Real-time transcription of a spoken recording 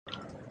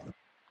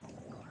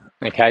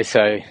Okay,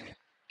 so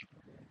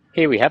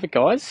here we have it,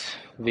 guys.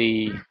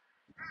 The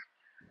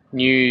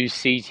new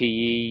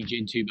CTE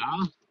Gen 2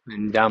 bar,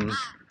 and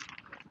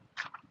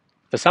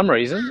for some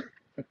reason,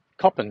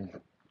 copping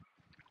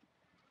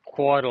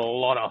quite a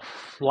lot of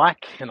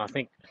flack, and I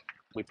think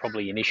we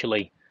probably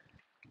initially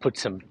put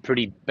some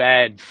pretty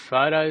bad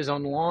photos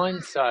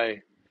online, so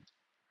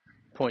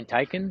point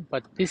taken.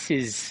 But this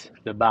is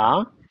the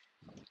bar,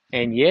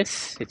 and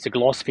yes, it's a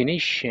gloss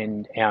finish,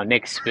 and our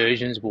next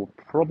versions will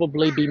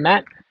probably be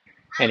matte.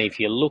 And if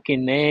you look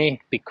in there,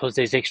 because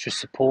there's extra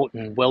support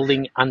and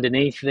welding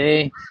underneath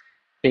there,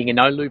 being a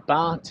no loop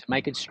bar to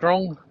make it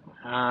strong.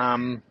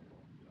 Um,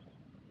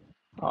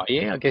 oh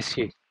yeah, I guess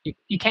you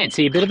can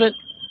see a bit of it.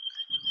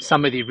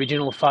 Some of the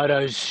original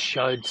photos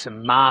showed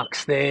some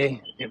marks there.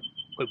 It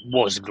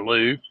was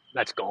glue,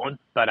 that's gone.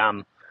 But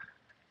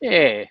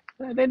yeah,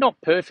 they're not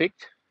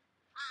perfect.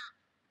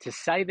 To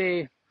say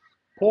they're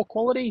poor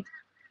quality,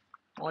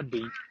 I'd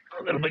be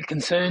a little bit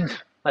concerned.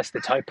 That's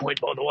the tow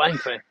point, by the way,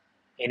 for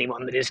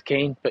anyone that is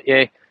keen. But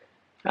yeah,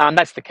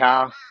 that's the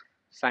car.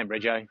 Same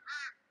rego.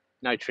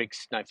 No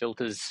tricks, no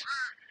filters.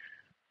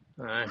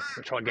 I'll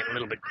try and get a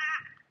little bit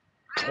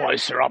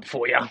closer up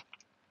for you,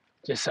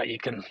 just so you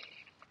can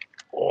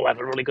all have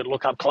a really good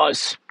look up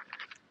close.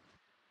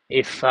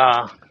 If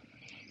that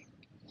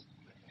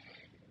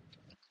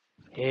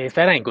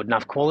ain't good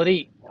enough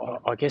quality,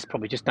 I guess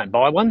probably just don't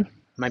buy one.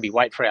 Maybe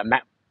wait for our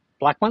matte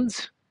black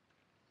ones.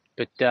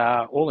 But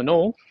all in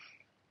all,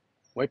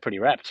 we're pretty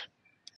wrapped.